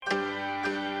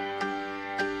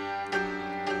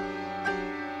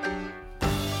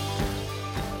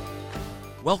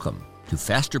Welcome to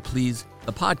Faster Please,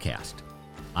 the podcast.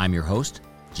 I'm your host,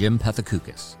 Jim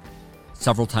Pethokoukis.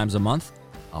 Several times a month,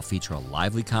 I'll feature a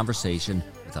lively conversation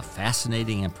with a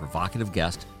fascinating and provocative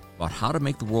guest about how to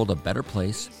make the world a better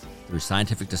place through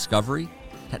scientific discovery,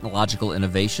 technological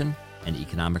innovation, and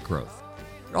economic growth.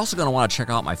 You're also going to want to check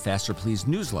out my Faster Please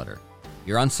newsletter.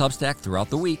 You're on Substack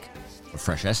throughout the week for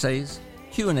fresh essays,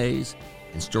 Q&As,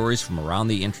 and stories from around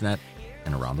the internet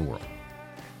and around the world.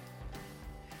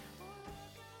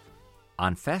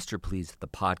 On Faster Please, the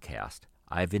podcast,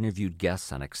 I've interviewed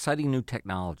guests on exciting new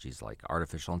technologies like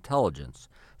artificial intelligence,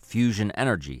 fusion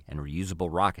energy, and reusable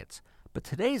rockets. But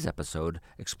today's episode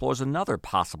explores another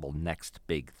possible next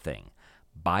big thing,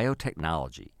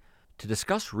 biotechnology. To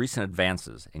discuss recent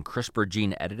advances in CRISPR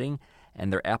gene editing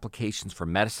and their applications for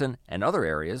medicine and other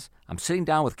areas, I'm sitting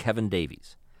down with Kevin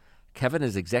Davies. Kevin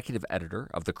is executive editor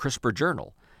of the CRISPR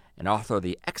Journal and author of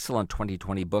the excellent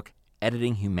 2020 book,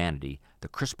 Editing Humanity, the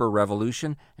CRISPR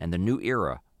Revolution and the New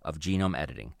Era of Genome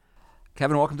Editing.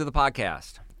 Kevin, welcome to the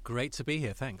podcast. Great to be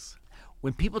here, thanks.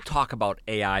 When people talk about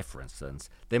AI, for instance,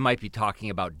 they might be talking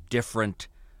about different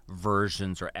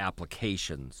versions or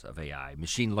applications of AI,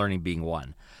 machine learning being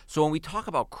one. So when we talk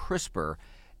about CRISPR,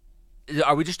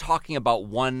 are we just talking about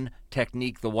one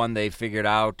technique, the one they figured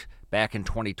out back in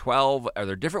 2012? Are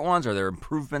there different ones? Are there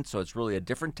improvements? So it's really a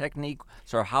different technique?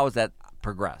 So how has that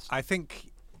progressed? I think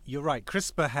you're right.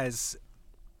 CRISPR has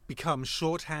become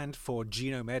shorthand for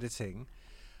genome editing,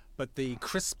 but the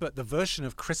version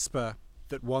of CRISPR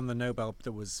that won the Nobel,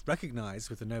 that was recognized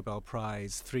with the Nobel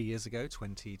Prize 3 years ago,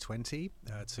 2020,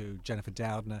 to Jennifer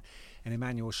Doudna and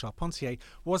Emmanuel Charpentier,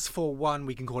 was for one,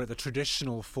 we can call it the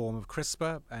traditional form of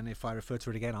CRISPR, and if I refer to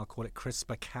it again, I'll call it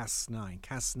CRISPR-Cas9.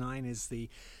 Cas9 is the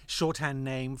shorthand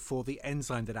name for the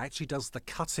enzyme that actually does the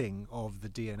cutting of the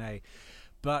DNA.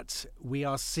 But we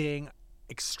are seeing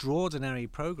extraordinary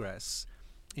progress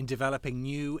in developing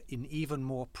new, in even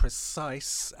more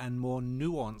precise and more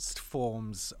nuanced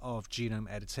forms of genome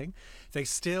editing. They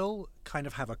still kind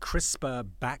of have a CRISPR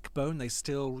backbone. They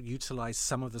still utilize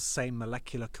some of the same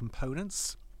molecular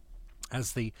components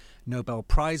as the Nobel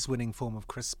Prize-winning form of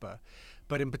CRISPR.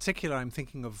 But in particular, I'm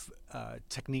thinking of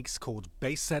techniques called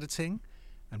base editing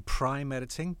and prime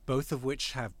editing, both of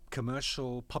which have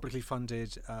commercial, publicly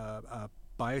funded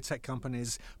biotech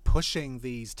companies pushing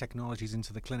these technologies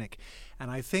into the clinic.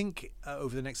 And I think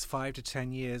over the next 5 to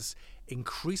 10 years,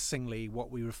 increasingly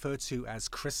what we refer to as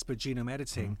CRISPR genome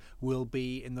editing will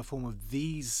be in the form of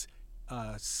these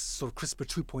sort of CRISPR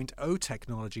 2.0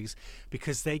 technologies,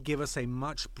 because they give us a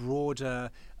much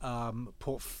broader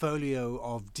portfolio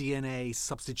of DNA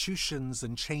substitutions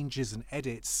and changes and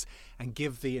edits, and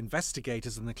give the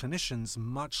investigators and the clinicians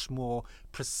much more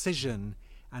precision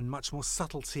and much more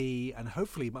subtlety, and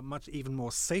hopefully much even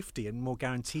more safety and more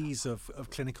guarantees of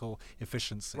clinical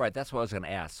efficiency. Right, that's what I was going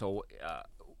to ask. So,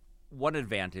 one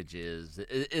advantage is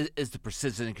the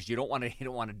precision, because you don't want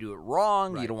to do it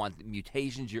wrong. Right. You don't want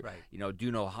mutations. Right.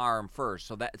 Do no harm first.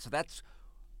 So that's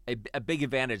a big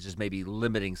advantage, is maybe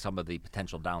limiting some of the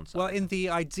potential downsides. Well, in the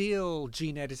ideal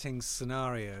gene editing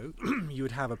scenario, you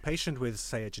would have a patient with,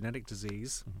 say, a genetic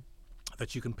disease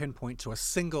that you can pinpoint to a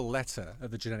single letter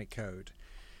of the genetic code.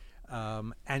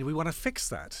 And we want to fix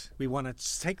that. We want to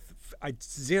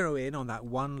zero in on that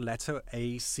one letter,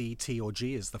 A, C, T, or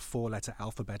G is the 4-letter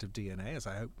alphabet of DNA, as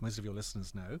I hope most of your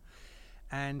listeners know.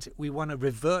 And we want to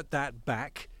revert that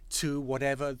back to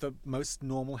whatever the most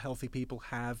normal, healthy people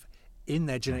have in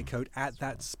their genetic code at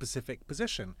that specific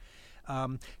position.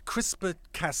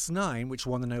 CRISPR-Cas9, which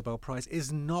won the Nobel Prize,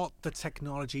 is not the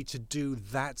technology to do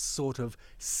that sort of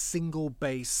single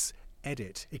base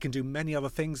edit. It can do many other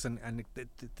things, and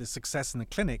the success in the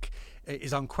clinic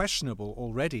is unquestionable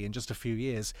already in just a few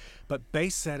years. But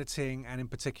base editing, and in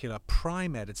particular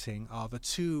prime editing, are the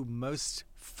two most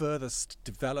furthest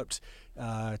developed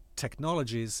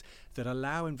technologies that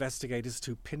allow investigators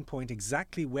to pinpoint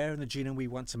exactly where in the genome we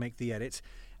want to make the edit,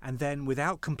 and then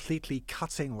without completely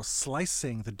cutting or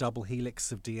slicing the double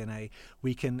helix of DNA,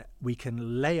 we can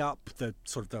lay up the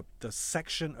sort of the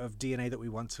section of DNA that we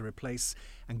want to replace,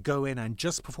 and go in and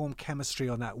just perform chemistry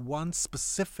on that one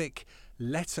specific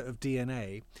letter of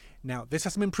DNA. Now, this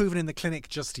hasn't been proven in the clinic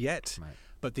just yet, Right.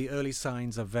 but the early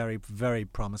signs are very, very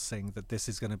promising that this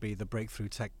is going to be the breakthrough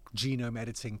genome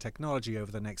editing technology over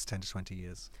the next 10 to 20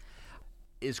 years.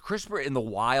 Is CRISPR in the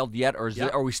wild yet, or Yeah.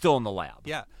 are we still in the lab?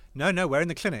 Yeah. No, we're in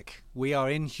the clinic. We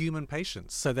are in human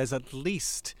patients. So there's at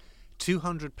least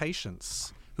 200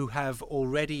 patients who have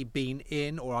already been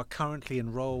in or are currently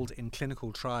enrolled in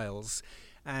clinical trials.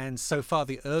 And so far,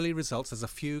 the early results, there's a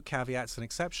few caveats and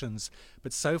exceptions,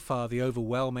 but so far the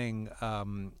overwhelming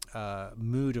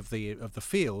mood of the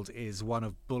field is one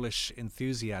of bullish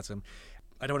enthusiasm.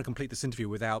 I don't want to complete this interview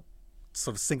without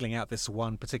sort of singling out this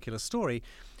one particular story,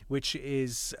 which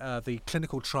is the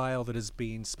clinical trial that has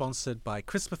been sponsored by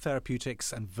CRISPR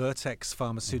Therapeutics and Vertex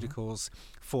Pharmaceuticals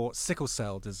for sickle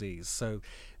cell disease. So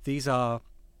these are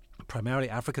primarily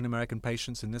African American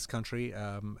patients in this country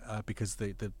because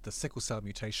the sickle cell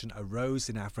mutation arose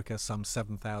in Africa some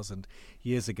 7,000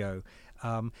 years ago.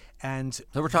 And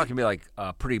so we're talking about like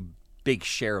a pretty big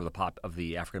share of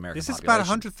the African American population. This is about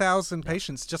 100,000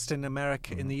 patients just in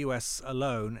America, in the U.S.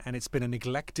 alone, and it's been a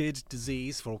neglected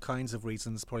disease for all kinds of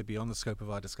reasons, probably beyond the scope of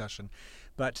our discussion.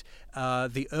 But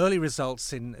the early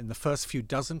results in the first few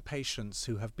dozen patients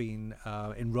who have been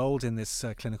enrolled in this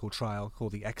clinical trial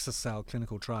called the Exa-cel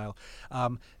clinical trial,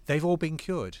 they've all been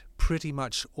cured, pretty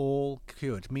much all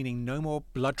cured, meaning no more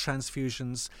blood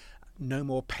transfusions, no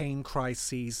more pain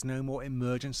crises, no more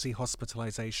emergency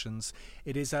hospitalizations.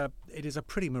 It is a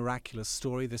pretty miraculous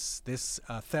story. This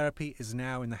therapy is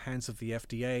now in the hands of the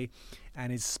FDA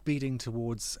and is speeding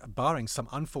towards, barring some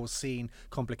unforeseen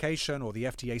complication or the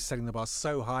FDA setting the bar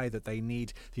so high that they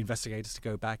need the investigators to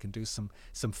go back and do some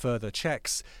further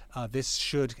checks. This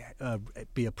should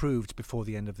be approved before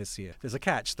the end of this year. There's a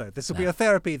catch, though. This will be a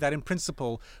therapy that, in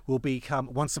principle, will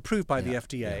become, once approved by the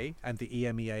FDA and the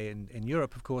EMEA in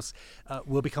Europe, of course,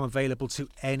 will become available to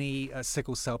any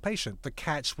sickle cell patient. The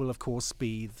catch will, of course,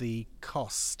 be the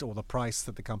cost or the price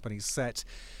that the companies set,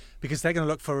 because they're going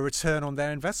to look for a return on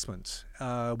their investment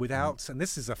without, and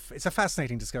this is it's a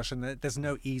fascinating discussion. There's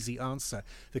no easy answer.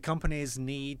 The companies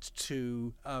need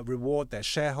to reward their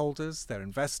shareholders, their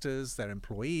investors, their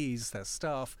employees, their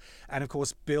staff, and of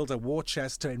course build a war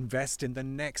chest to invest in the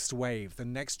next wave, the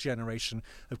next generation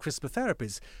of CRISPR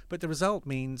therapies. But the result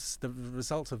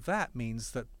of that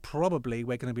means that probably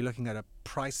we're going to be looking at a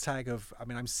price tag of,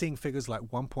 I'm seeing figures like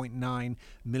 $1.9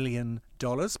 million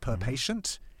per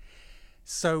patient.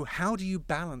 So how do you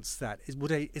balance that?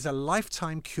 Is a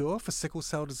lifetime cure for sickle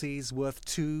cell disease worth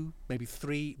 $2, maybe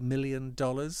 $3 million?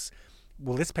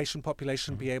 Will this patient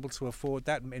population be able to afford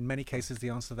that? In many cases, the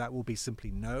answer to that will be simply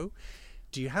no.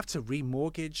 Do you have to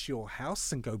remortgage your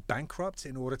house and go bankrupt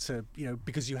in order to,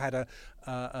 because you had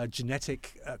a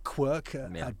genetic quirk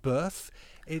at birth?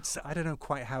 I don't know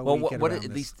quite how we get around this.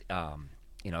 At least,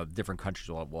 different countries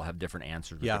will have different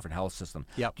answers with different health system.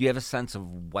 Yep. Do you have a sense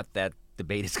of what that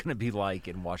debate is going to be like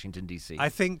in Washington, D.C.? I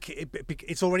think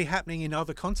it's already happening in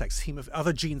other contexts.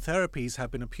 Other gene therapies have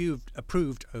been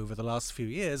approved over the last few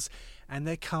years, and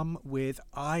they come with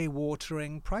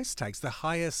eye-watering price tags. The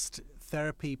highest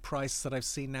therapy price that I've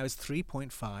seen now is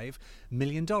 $3.5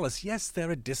 million. Yes,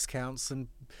 there are discounts and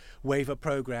waiver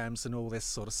programs and all this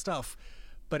sort of stuff,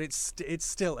 but it's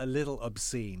still a little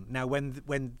obscene. Now,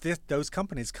 when those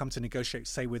companies come to negotiate,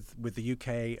 say with the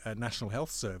UK National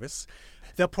Health Service,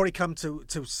 they'll probably come to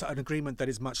an agreement that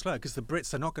is much lower, because the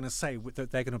Brits are not going to say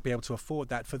that they're going to be able to afford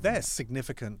that for their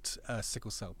significant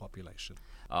sickle cell population.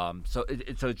 So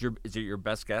is it your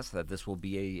best guess that this will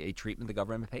be a treatment the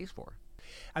government pays for?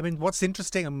 What's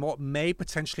interesting and what may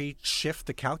potentially shift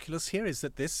the calculus here is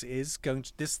that this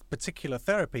particular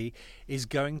therapy is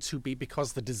going to be,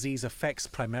 because the disease affects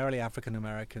primarily African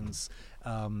Americans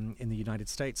in the United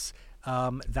States,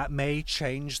 that may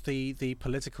change the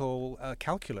political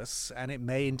calculus, and it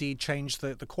may indeed change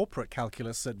the corporate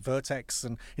calculus at Vertex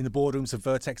and in the boardrooms of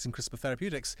Vertex and CRISPR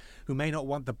Therapeutics, who may not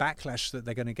want the backlash that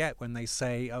they're going to get when they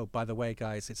say, oh, by the way,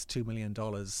 guys, it's $2 million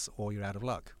or you're out of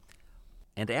luck.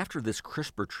 And after this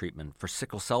CRISPR treatment for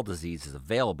sickle cell disease is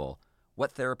available,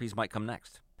 what therapies might come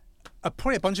next?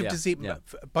 Probably a bunch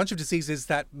of diseases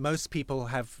that most people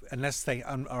have, unless they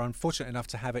are unfortunate enough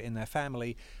to have it in their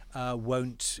family,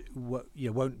 won't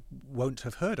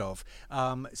have heard of.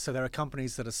 So there are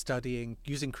companies that are studying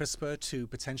using CRISPR to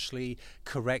potentially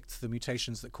correct the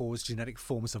mutations that cause genetic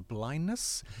forms of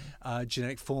blindness,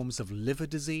 genetic forms of liver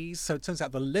disease. So it turns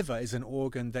out the liver is an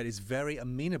organ that is very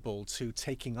amenable to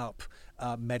taking up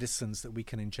medicines that we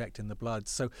can inject in the blood.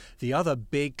 So the other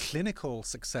big clinical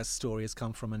success story has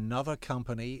come from another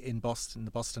company in Boston,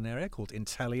 the Boston area, called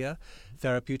Intellia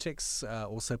Therapeutics,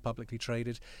 also publicly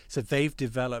traded. So they've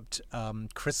developed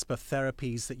CRISPR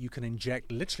therapies that you can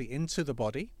inject literally into the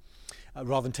body.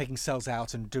 rather than taking cells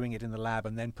out and doing it in the lab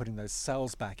and then putting those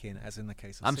cells back in, as in the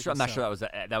case of I'm sickle not cell. sure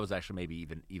that was actually maybe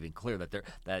even clear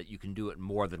that you can do it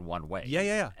more than one way.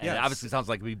 Yeah. And it obviously sounds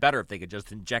like it'd be better if they could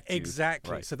just inject you.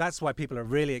 Exactly. Right. So that's why people are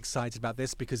really excited about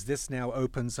this, because this now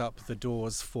opens up the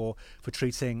doors for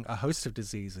treating a host of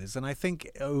diseases. And I think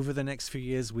over the next few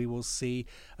years we will see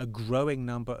a growing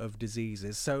number of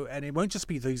diseases. So, and it won't just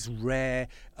be these rare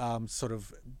sort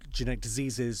of genetic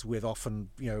diseases with often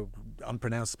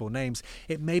unpronounceable names.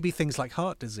 It may be things like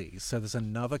heart disease. So there's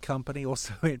another company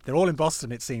also, they're all in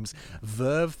Boston it seems,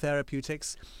 Verve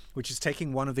Therapeutics, which is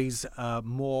taking one of these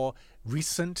more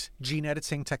recent gene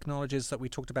editing technologies that we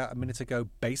talked about a minute ago,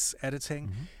 base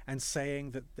editing, and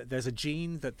saying that there's a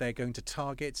gene that they're going to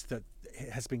target that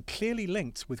has been clearly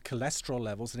linked with cholesterol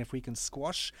levels, and if we can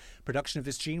squash production of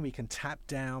this gene, we can tap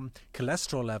down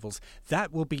cholesterol levels.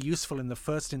 That will be useful in the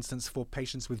first instance for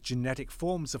patients with genetic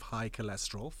forms of high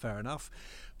cholesterol, fair enough.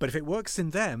 But if it works in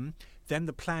them, then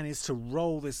the plan is to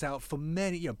roll this out for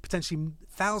many, potentially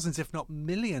thousands, if not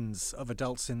millions of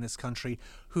adults in this country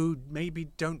who maybe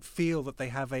don't feel that they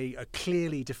have a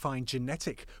clearly defined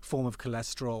genetic form of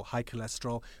cholesterol, high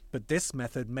cholesterol, but this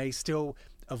method may still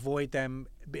avoid them.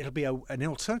 It'll be an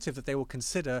alternative that they will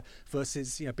consider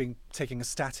versus taking a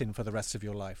statin for the rest of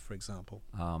your life, for example.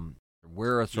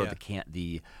 Where are sort of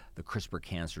the CRISPR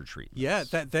cancer treatments? Yeah,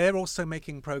 they're also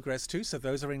making progress too. So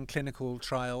those are in clinical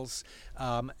trials.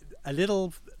 A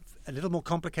little more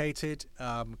complicated.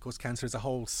 Of course, cancer is a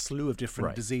whole slew of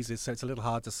different diseases, so it's a little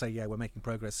hard to say, we're making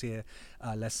progress here,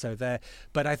 less so there.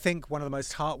 But I think one of the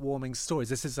most heartwarming stories,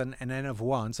 this is an N of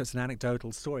one, so it's an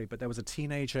anecdotal story, but there was a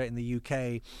teenager in the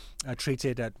UK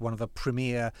treated at one of the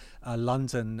premier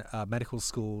London medical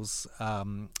schools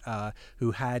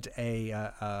who had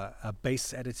a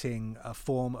base editing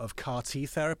form of CAR T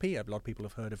therapy. A lot of people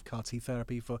have heard of CAR T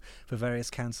therapy for various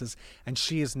cancers, and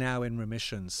she is now in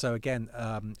remission. So again,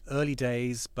 early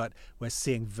days, but we're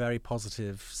seeing very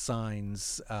positive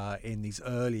signs in these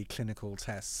early clinical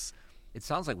tests. It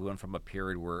sounds like we went from a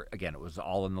period where, again, it was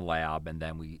all in the lab, and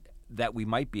then we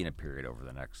might be in a period over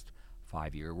the next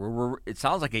 5 years where it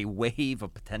sounds like a wave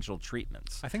of potential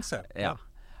treatments. I think so. Yeah.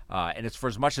 And it's for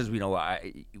as much as we know,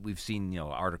 we've seen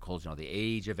articles, the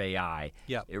age of AI.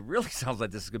 Yeah. It really sounds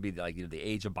like this is going to be like the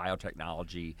age of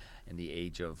biotechnology and the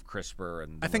age of CRISPR.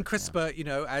 And I think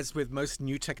CRISPR, as with most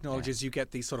new technologies, you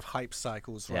get these sort of hype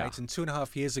cycles, right? Yeah. And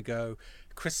 2.5 years ago,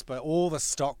 CRISPR, all the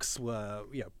stocks were,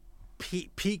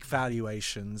 peak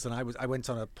valuations, and I went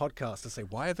on a podcast to say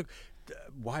why are the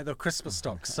CRISPR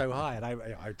stocks so high, and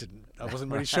I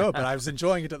wasn't really sure, but I was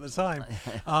enjoying it at the time,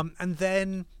 and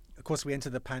then. Of course, we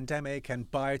entered the pandemic, and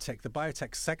the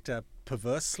biotech sector,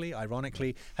 perversely,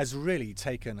 ironically, has really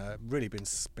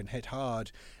been hit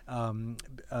hard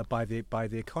by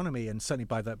the economy, and certainly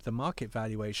by the market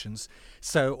valuations.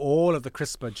 So all of the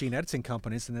CRISPR gene editing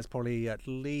companies, and there's probably at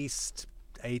least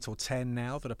 8 or 10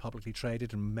 now that are publicly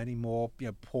traded, and many more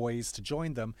poised to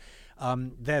join them,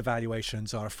 their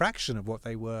valuations are a fraction of what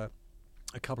they were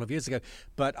a couple of years ago.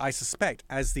 But I suspect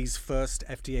as these first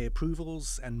FDA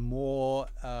approvals and more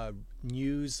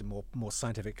news and more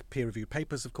scientific peer-reviewed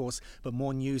papers, of course, but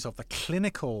more news of the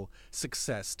clinical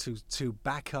success to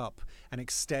back up and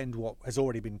extend what has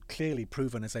already been clearly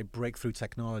proven as a breakthrough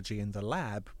technology in the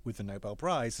lab with the Nobel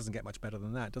Prize, doesn't get much better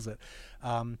than that, does it?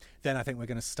 Then I think we're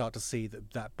going to start to see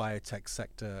that biotech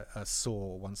sector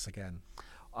soar once again.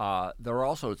 There are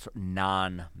also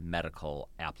non-medical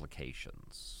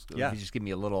applications. Yeah. Can you just give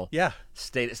me a little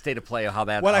state of play of how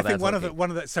that? Well, how I think that's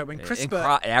one of the so when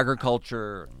CRISPR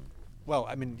agriculture. Well,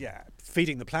 I mean,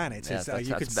 feeding the planet is that's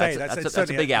that's a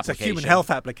big application. It's a human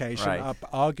health application, Right.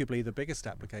 Arguably the biggest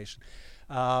application.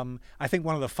 I think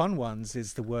one of the fun ones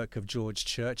is the work of George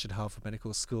Church at Harvard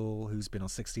Medical School, who's been on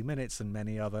 60 Minutes and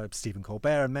many other, Stephen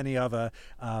Colbert and many other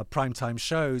primetime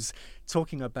shows,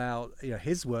 talking about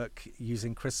his work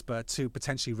using CRISPR to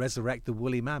potentially resurrect the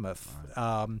woolly mammoth,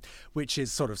 which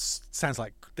is sort of sounds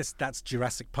like that's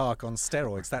Jurassic Park on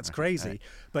steroids. That's crazy. Right.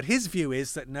 But his view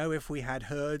is that no, if we had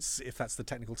herds, if that's the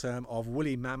technical term, of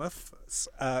woolly mammoths,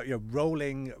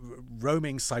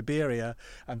 roaming Siberia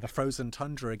and the frozen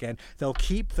tundra again, they'll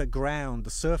keep the ground,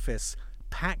 the surface,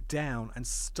 packed down and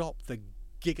stop the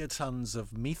gigatons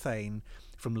of methane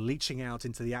from leaching out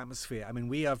into the atmosphere. I mean,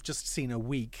 we have just seen a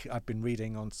week, I've been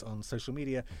reading on social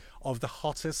media, of the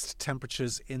hottest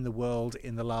temperatures in the world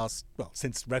in the last,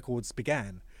 since records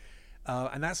began.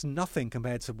 And that's nothing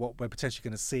compared to what we're potentially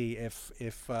going to see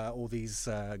if all these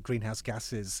greenhouse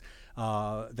gases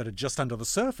that are just under the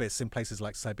surface in places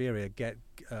like Siberia get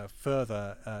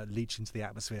further leach into the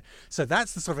atmosphere. So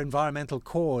that's the sort of environmental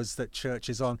cause that Church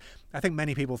is on. I think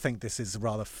many people think this is a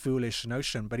rather foolish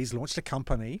notion, but he's launched a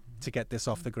company to get this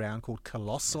off the ground called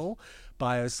Colossal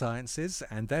Biosciences,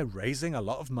 and they're raising a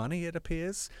lot of money, it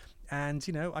appears. And,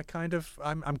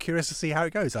 I'm curious to see how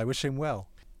it goes. I wish him well.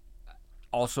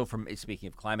 Also, from speaking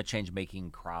of climate change,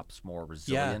 making crops more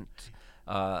resilient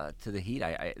to the heat.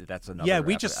 That's another. Yeah,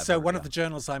 we just one of the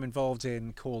journals I'm involved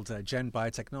in called Gen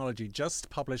Biotechnology just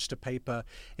published a paper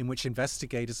in which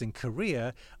investigators in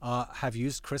Korea have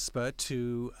used CRISPR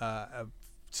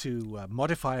to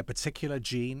modify a particular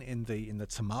gene in the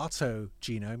tomato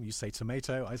genome. You say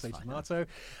tomato, I say tomato,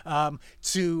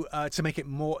 to make it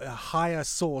a higher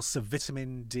source of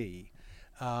vitamin D.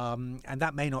 And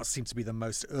that may not seem to be the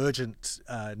most urgent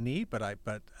need, but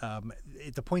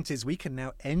the point is we can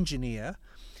now engineer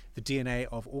the DNA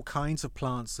of all kinds of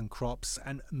plants and crops,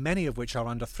 and many of which are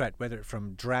under threat, whether it's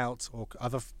from drought or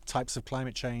other types of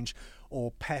climate change,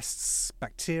 or pests,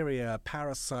 bacteria,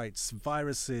 parasites,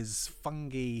 viruses,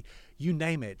 fungi, you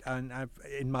name it. And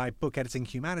in my book Editing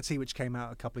Humanity, which came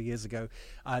out a couple of years ago,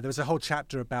 there was a whole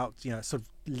chapter about sort of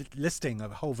listing a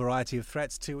whole variety of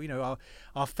threats to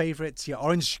our favorite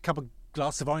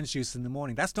glass of orange juice in the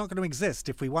morning. That's not going to exist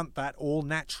if we want that all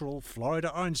natural Florida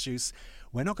orange juice.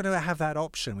 We're not going to have that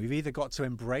option. We've either got to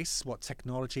embrace what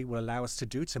technology will allow us to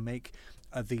do to make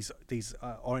these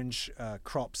orange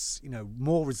crops,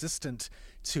 more resistant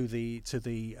to the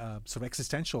sort of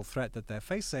existential threat that they're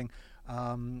facing,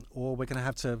 or we're going to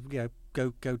have to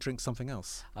go drink something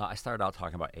else. I started out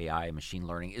talking about AI and machine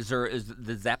learning.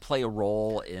 Does that play a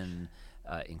role in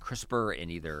CRISPR in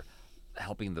either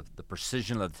helping the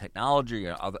precision of the technology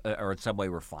or in some way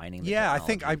refining the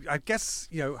technology? I guess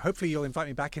hopefully you'll invite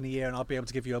me back in a year and I'll be able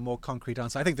to give you a more concrete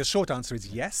answer. I think the short answer is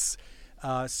yes.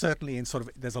 Certainly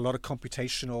there's a lot of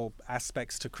computational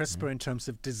aspects to CRISPR in terms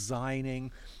of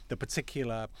designing the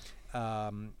particular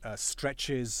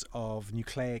stretches of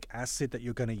nucleic acid that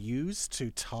you're going to use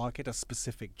to target a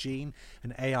specific gene,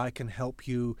 and AI can help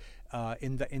you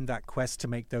in that quest to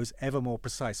make those ever more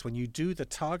precise. When you do the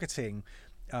targeting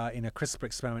in a CRISPR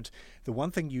experiment, the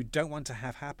one thing you don't want to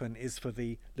have happen is for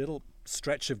the little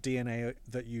stretch of DNA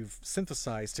that you've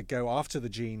synthesized to go after the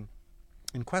gene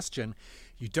in question.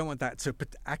 You don't want that to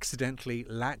accidentally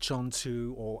latch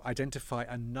onto or identify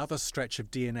another stretch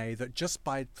of DNA that just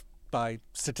by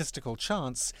statistical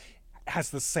chance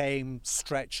has the same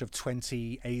stretch of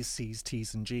 20 A, C's,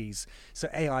 T's, and G's. So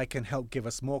AI can help give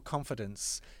us more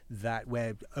confidence that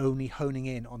we're only honing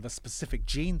in on the specific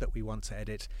gene that we want to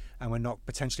edit, and we're not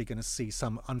potentially going to see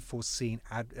some unforeseen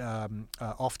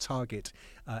off-target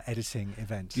editing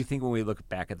event. Do you think when we look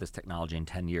back at this technology in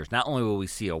 10 years, not only will we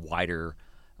see a wider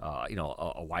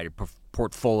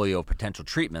portfolio of potential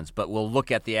treatments, but we'll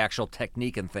look at the actual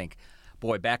technique and think,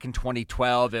 boy, back in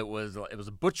 2012, it was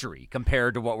a butchery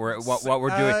compared to what we're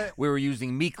doing. We were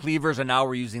using meat cleavers, and now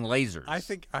we're using lasers. I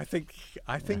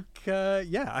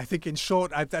think in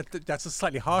short, that's a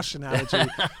slightly harsh analogy,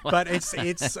 but it's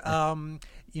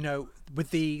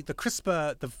with the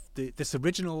CRISPR, this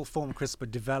original form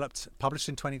CRISPR published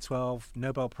in 2012,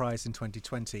 Nobel Prize in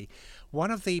 2020.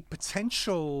 One of the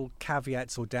potential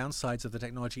caveats or downsides of the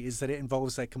technology is that it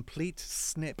involves a complete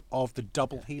snip of the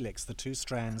double helix, the two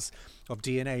strands of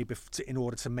DNA, in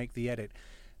order to make the edit.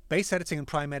 Base editing and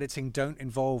prime editing don't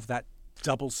involve that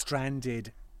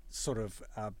double-stranded sort of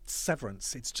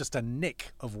severance. It's just a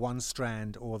nick of one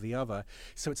strand or the other.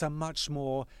 So it's a much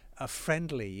more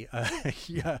friendly,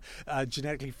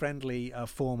 genetically friendly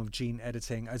form of gene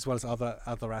editing, as well as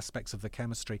other aspects of the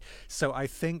chemistry. So I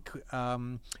think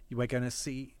we're going to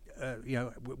see,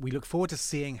 we look forward to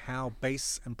seeing how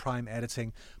base and prime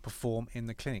editing perform in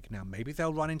the clinic. Now, maybe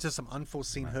they'll run into some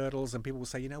unforeseen hurdles, and people will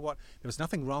say, you know what, there was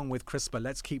nothing wrong with CRISPR.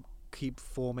 Let's keep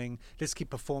performing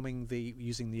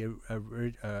using the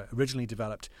originally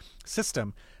developed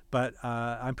system. But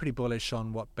I'm pretty bullish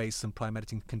on what base and prime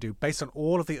editing can do, based on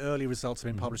all of the early results that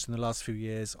have been published in the last few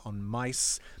years on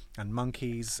mice and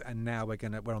monkeys, and now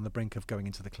we're on the brink of going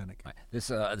into the clinic. Right. This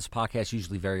podcast is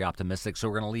usually very optimistic, so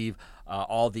we're going to leave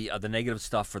all the negative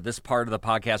stuff for this part of the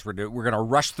podcast. We're going to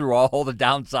rush through all the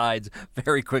downsides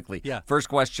very quickly. Yeah. First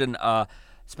question.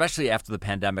 Especially after the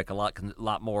pandemic, a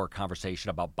lot more conversation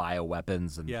about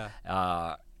bioweapons, and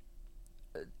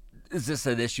is this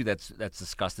an issue that's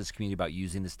discussed in this community about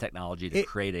using this technology to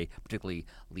create a particularly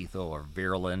lethal or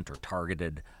virulent or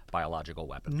targeted biological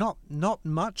weapon? Not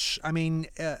much. I mean,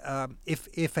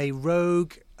 if a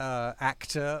rogue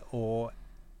actor or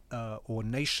or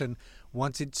nation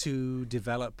wanted to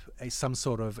develop some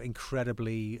sort of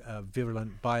incredibly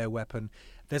virulent bioweapon,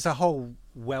 there's a whole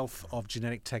wealth of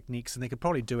genetic techniques, and they could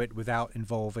probably do it without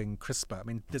involving CRISPR. I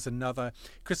mean,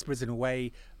 CRISPR is in a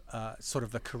way sort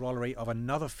of the corollary of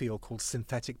another field called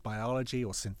synthetic biology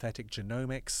or synthetic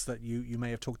genomics that you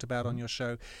may have talked about on your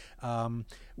show.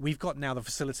 We've got now the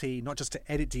facility not just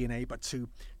to edit DNA, but to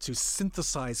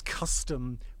synthesize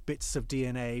custom bits of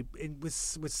DNA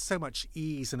with so much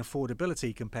ease and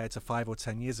affordability compared to 5 or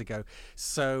 10 years ago.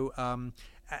 So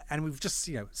and we've just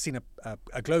seen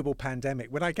a global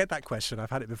pandemic. When I get that question,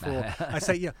 I've had it before, I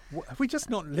say, have we just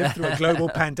not lived through a global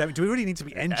pandemic? Do we really need to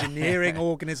be engineering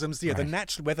organisms? The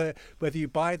natural, whether you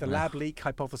buy the lab leak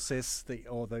hypothesis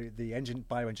or the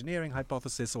bioengineering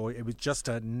hypothesis, or it was just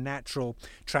a natural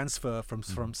transfer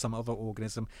from some other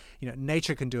organism,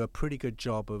 nature can do a pretty good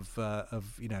job of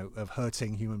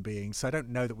hurting human beings. So I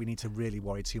don't know that we need to really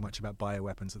worry too much about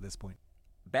bioweapons at this point.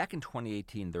 Back in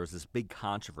 2018, there was this big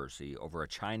controversy over a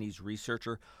Chinese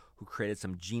researcher who created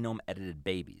some genome-edited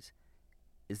babies.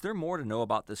 Is there more to know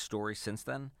about this story since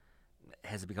then?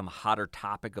 Has it become a hotter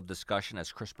topic of discussion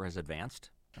as CRISPR has advanced?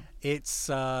 It's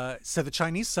so the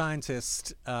Chinese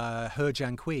scientist He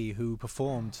Jiankui, who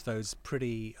performed those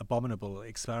pretty abominable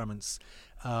experiments,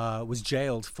 was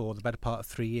jailed for the better part of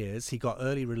 3 years. He got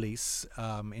early release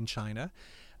in China.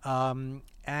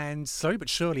 And slowly but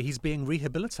surely, he's being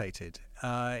rehabilitated.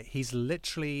 He's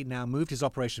literally now moved his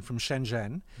operation from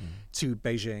Shenzhen to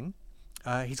Beijing.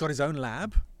 He's got his own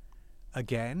lab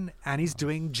again, and he's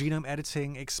doing genome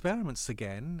editing experiments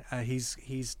again.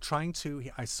 He's trying to.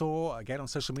 I saw again on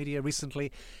social media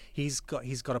recently. He's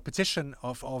got a petition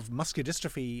of muscular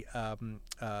dystrophy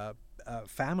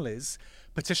families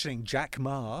petitioning Jack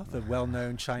Ma, the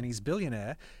well-known Chinese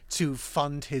billionaire, to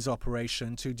fund his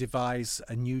operation to devise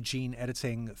a new gene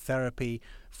editing therapy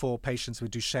for patients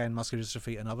with Duchenne muscular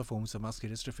dystrophy and other forms of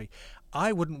muscular dystrophy.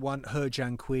 I wouldn't want He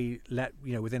Jiankui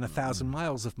within 1,000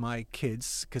 miles of my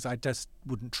kids, because I just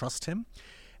wouldn't trust him.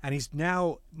 And he's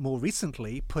now more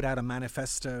recently put out a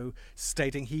manifesto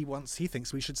stating he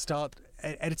thinks we should start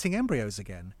editing embryos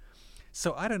again.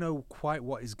 So I don't know quite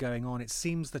what is going on. It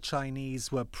seems the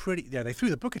Chinese were they threw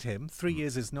the book at him. 3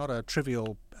 years is not a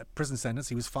trivial prison sentence.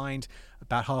 He was fined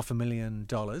about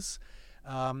 $500,000.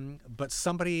 But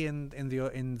somebody in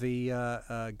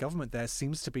the government there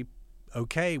seems to be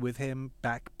okay with him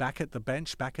back at the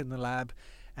bench, back in the lab,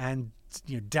 and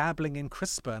dabbling in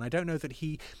CRISPR. And I don't know that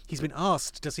he's been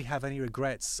asked, does he have any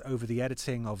regrets over the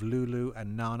editing of Lulu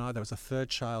and Nana? There was a third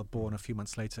child born a few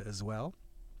months later as well.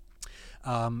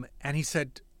 And he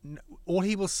said, all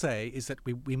he will say is that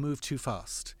we moved too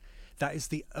fast. That is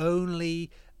the only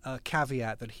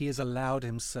caveat that he has allowed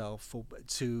himself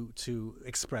to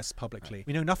express publicly. Right.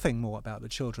 We know nothing more about the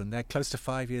children. They're close to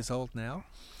 5 years old now.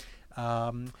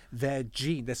 Their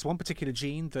gene, this one particular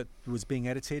gene that was being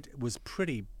edited, was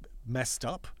pretty messed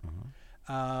up.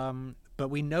 But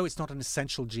we know it's not an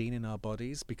essential gene in our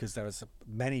bodies, because there are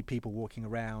many people walking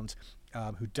around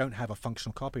who don't have a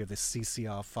functional copy of this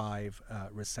CCR5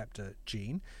 receptor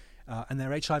gene, and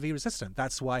they're HIV resistant.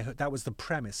 That's why that was the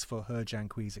premise for He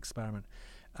Jiankui's experiment.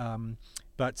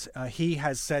 But he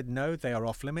has said no, they are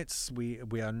off limits.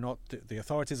 We are not. The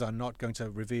authorities are not going to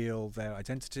reveal their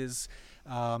identities.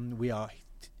 We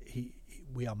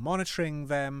are monitoring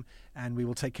them, and we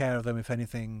will take care of them if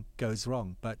anything goes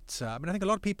wrong. But I think a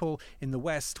lot of people in the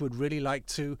West would really like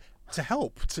to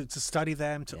help, to study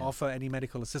them, to offer any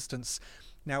medical assistance.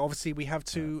 Now, obviously, we have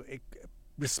to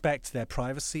respect their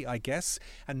privacy, I guess,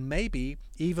 and maybe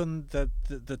even the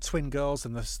twin girls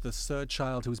and the third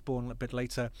child who was born a bit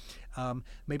later,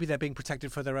 maybe they're being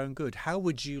protected for their own good. How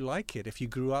would you like it if you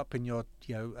grew up in your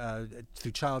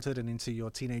through childhood and into your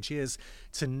teenage years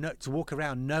to walk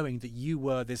around knowing that you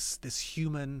were this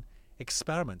human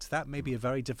experiment? That may be a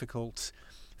very difficult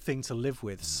thing to live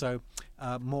with. So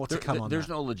more to come on there's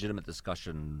that. No legitimate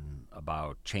discussion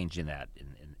about changing that in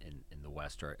the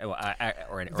West or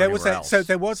anywhere else. So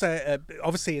there was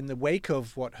obviously in the wake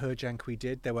of what He Jiankui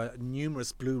did, there were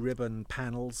numerous blue ribbon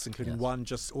panels, including one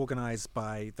just organized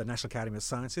by the National Academy of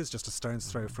Sciences, just a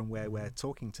stone's throw from where we're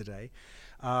talking today.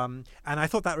 And I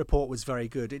thought that report was very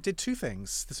good. It did two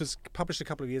things. This was published a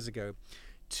couple of years ago.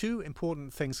 Two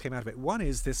important things came out of it. One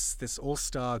is this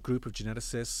all-star group of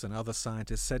geneticists and other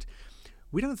scientists said,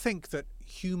 we don't think that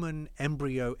human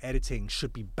embryo editing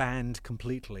should be banned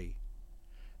completely.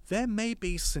 There may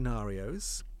be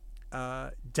scenarios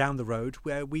down the road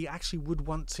where we actually would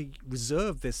want to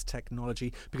reserve this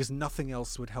technology because nothing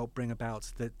else would help bring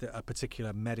about a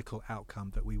particular medical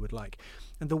outcome that we would like.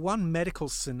 And the one medical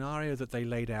scenario that they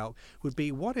laid out would be,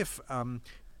 what if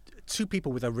two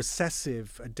people with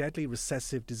a deadly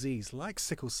recessive disease like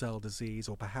sickle cell disease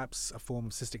or perhaps a form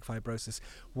of cystic fibrosis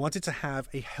wanted to have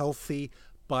a healthy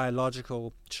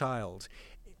biological child.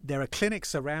 There are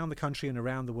clinics around the country and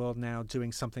around the world now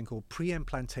doing something called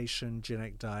pre-implantation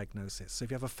genetic diagnosis. So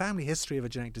if you have a family history of a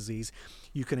genetic disease,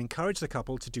 you can encourage the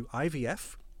couple to do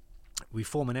IVF. We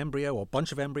form an embryo or a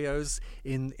bunch of embryos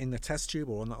in the test tube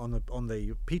or on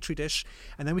the petri dish,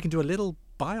 and then we can do a little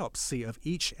biopsy of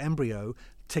each embryo,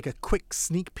 take a quick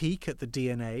sneak peek at the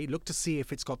DNA, look to see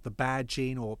if it's got the bad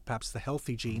gene or perhaps the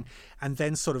healthy gene, and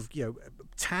then sort of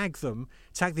tag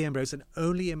the embryos and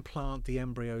only implant the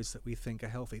embryos that we think are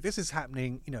healthy. This is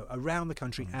happening around the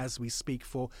country as we speak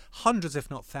for hundreds, if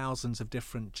not thousands, of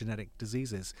different genetic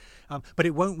diseases. But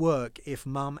it won't work if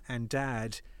mum and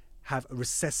dad have a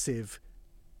recessive,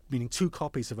 meaning two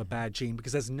copies of a bad gene,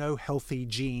 because there's no healthy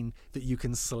gene that you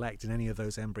can select in any of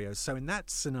those embryos. So in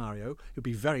that scenario, it would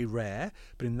be very rare,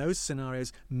 but in those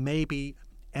scenarios, maybe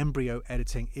embryo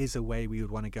editing is a way we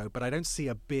would want to go. But I don't see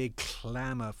a big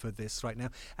clamor for this right now.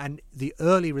 And the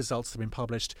early results that have been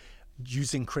published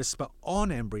using CRISPR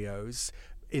on embryos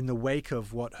in the wake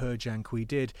of what He Jiankui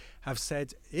did have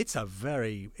said it's a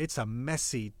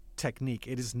messy technique.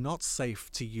 It is not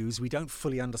safe to use. We don't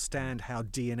fully understand how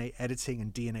DNA editing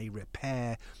and DNA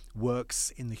repair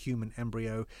works in the human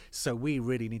embryo. So we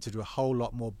really need to do a whole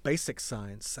lot more basic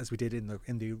science, as we did in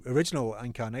the original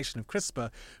incarnation of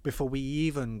CRISPR, before we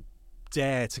even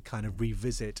dare to kind of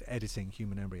revisit editing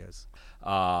human embryos.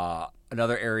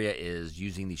 Another area is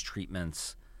using these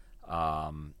treatments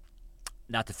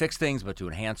not to fix things, but to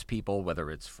enhance people,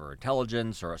 whether it's for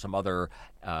intelligence or some other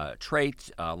trait.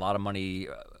 A lot of money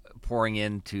pouring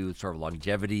into sort of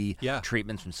longevity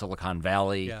treatments from Silicon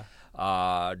Valley.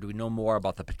 Do we know more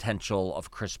about the potential of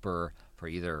CRISPR for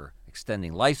either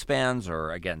extending lifespans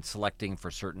or, again, selecting for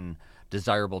certain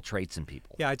desirable traits in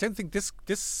people? Yeah, I don't think this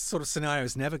sort of scenario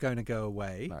is never going to go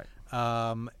away. Right.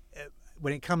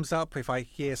 When it comes up, if I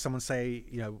hear someone say,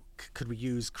 could we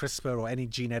use CRISPR or any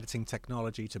gene editing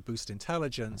technology to boost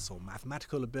intelligence or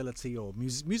mathematical ability or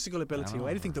musical ability or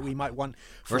anything that we might want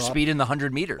for speed in the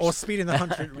 100 meters. Or speed in the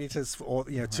 100 meters or,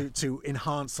 to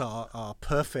enhance our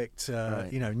perfect,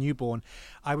 newborn,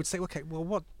 I would say, okay, well,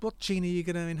 what gene are you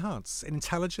going to enhance? In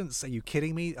intelligence? Are you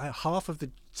kidding me? Half of the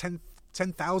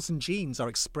 10,000 genes are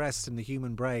expressed in the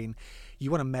human brain. You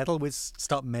want to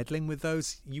start meddling with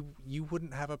those, you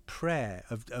wouldn't have a prayer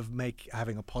of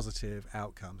having a positive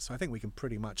outcome. So I think we can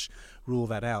pretty much rule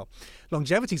that out.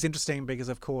 Longevity is interesting because,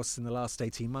 of course, in the last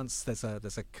 18 months, there's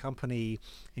a company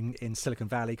in Silicon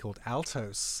Valley called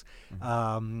Altos,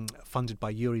 funded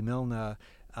by Yuri Milner,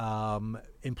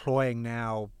 employing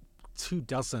now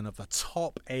 24 of the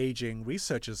top aging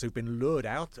researchers who've been lured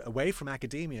away from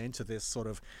academia into this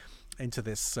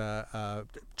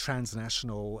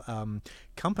transnational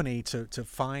company to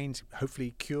find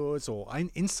hopefully cures or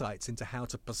insights into how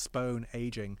to postpone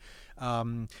aging.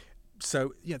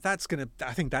 So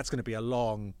I think that's gonna be a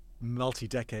long,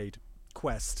 multi-decade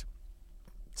quest.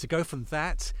 To go from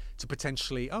that to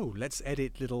potentially, let's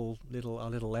edit our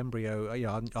little embryo,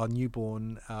 our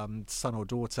newborn son or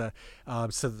daughter,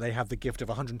 so that they have the gift of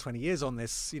 120 years on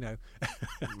this,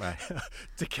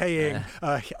 decaying,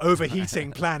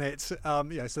 overheating planet. So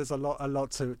there's a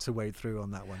lot to wade through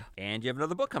on that one. And you have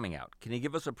another book coming out. Can you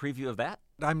give us a preview of that?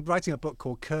 I'm writing a book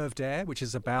called Curved Air, which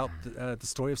is about the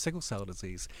story of sickle cell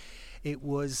disease. It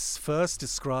was first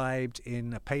described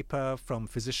in a paper from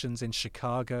physicians in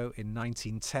Chicago in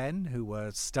 1910 who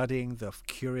were studying the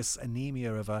curious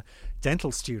anemia of a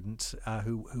dental student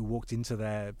who walked into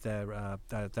their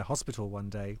hospital one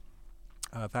day.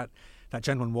 That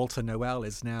gentleman, Walter Noel,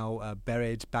 is now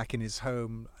buried back in his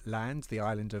homeland, the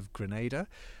island of Grenada.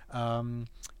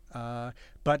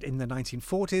 But in the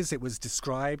 1940s, it was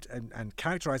described and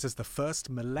characterized as the first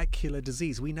molecular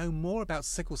disease. We know more about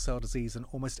sickle cell disease than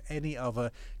almost any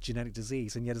other genetic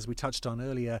disease. And yet, as we touched on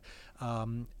earlier,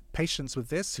 patients with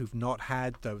this who've not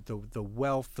had the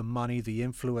wealth, the money, the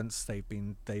influence, they've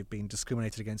been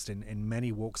discriminated against in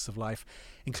many walks of life,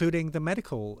 including the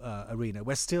medical arena.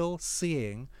 We're still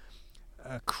seeing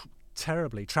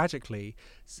tragically,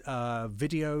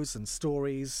 videos and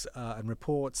stories and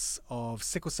reports of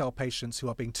sickle cell patients who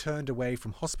are being turned away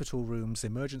from hospital rooms,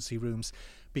 emergency rooms,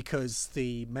 because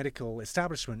the medical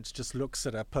establishment just looks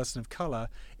at a person of color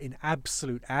in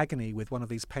absolute agony with one of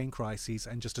these pain crises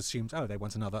and just assumes, they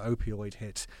want another opioid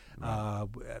hit. Right.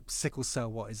 Sickle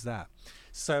cell, what is that?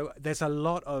 So there's a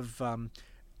lot of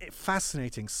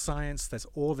fascinating science. There's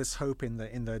all this hope in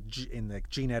the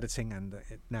gene editing and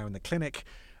now in the clinic.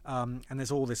 And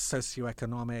there's all this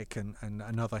socioeconomic and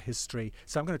another history.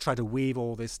 So I'm going to try to weave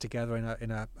all this together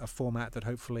in a format that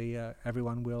hopefully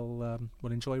everyone will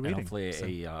enjoy reading. And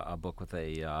hopefully a book with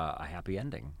a happy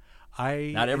ending.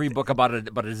 Not every book about a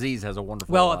disease has a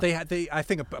wonderful. Well, I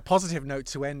think a positive note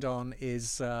to end on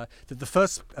is that the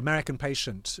first American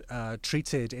patient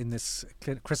treated in this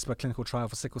CRISPR clinical trial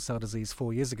for sickle cell disease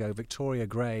 4 years ago, Victoria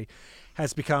Gray,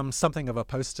 has become something of a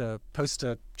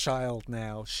poster child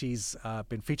now. She's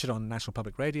been featured on National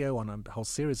Public Radio on a whole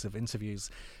series of interviews,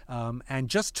 and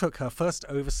just took her first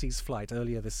overseas flight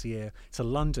earlier this year to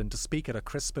London to speak at a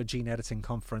CRISPR gene editing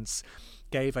conference.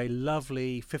 Gave a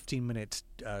lovely 15-minute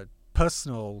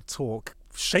personal talk,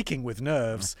 shaking with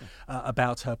nerves,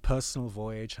 about her personal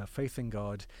voyage, her faith in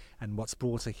God, and what's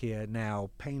brought her here now,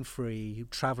 pain-free,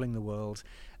 traveling the world,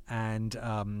 and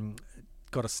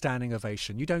got a standing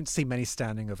ovation. You don't see many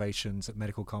standing ovations at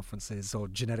medical conferences or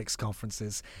genetics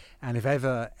conferences, and if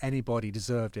ever anybody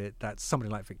deserved it, that's somebody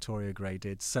like Victoria Gray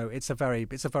did. So it's a very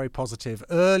positive,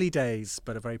 early days,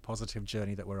 but a very positive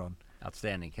journey that we're on.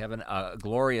 Outstanding, Kevin.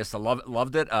 Glorious. I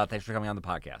loved it. Thanks for coming on the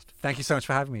podcast. Thank you so much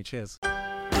for having me. Cheers.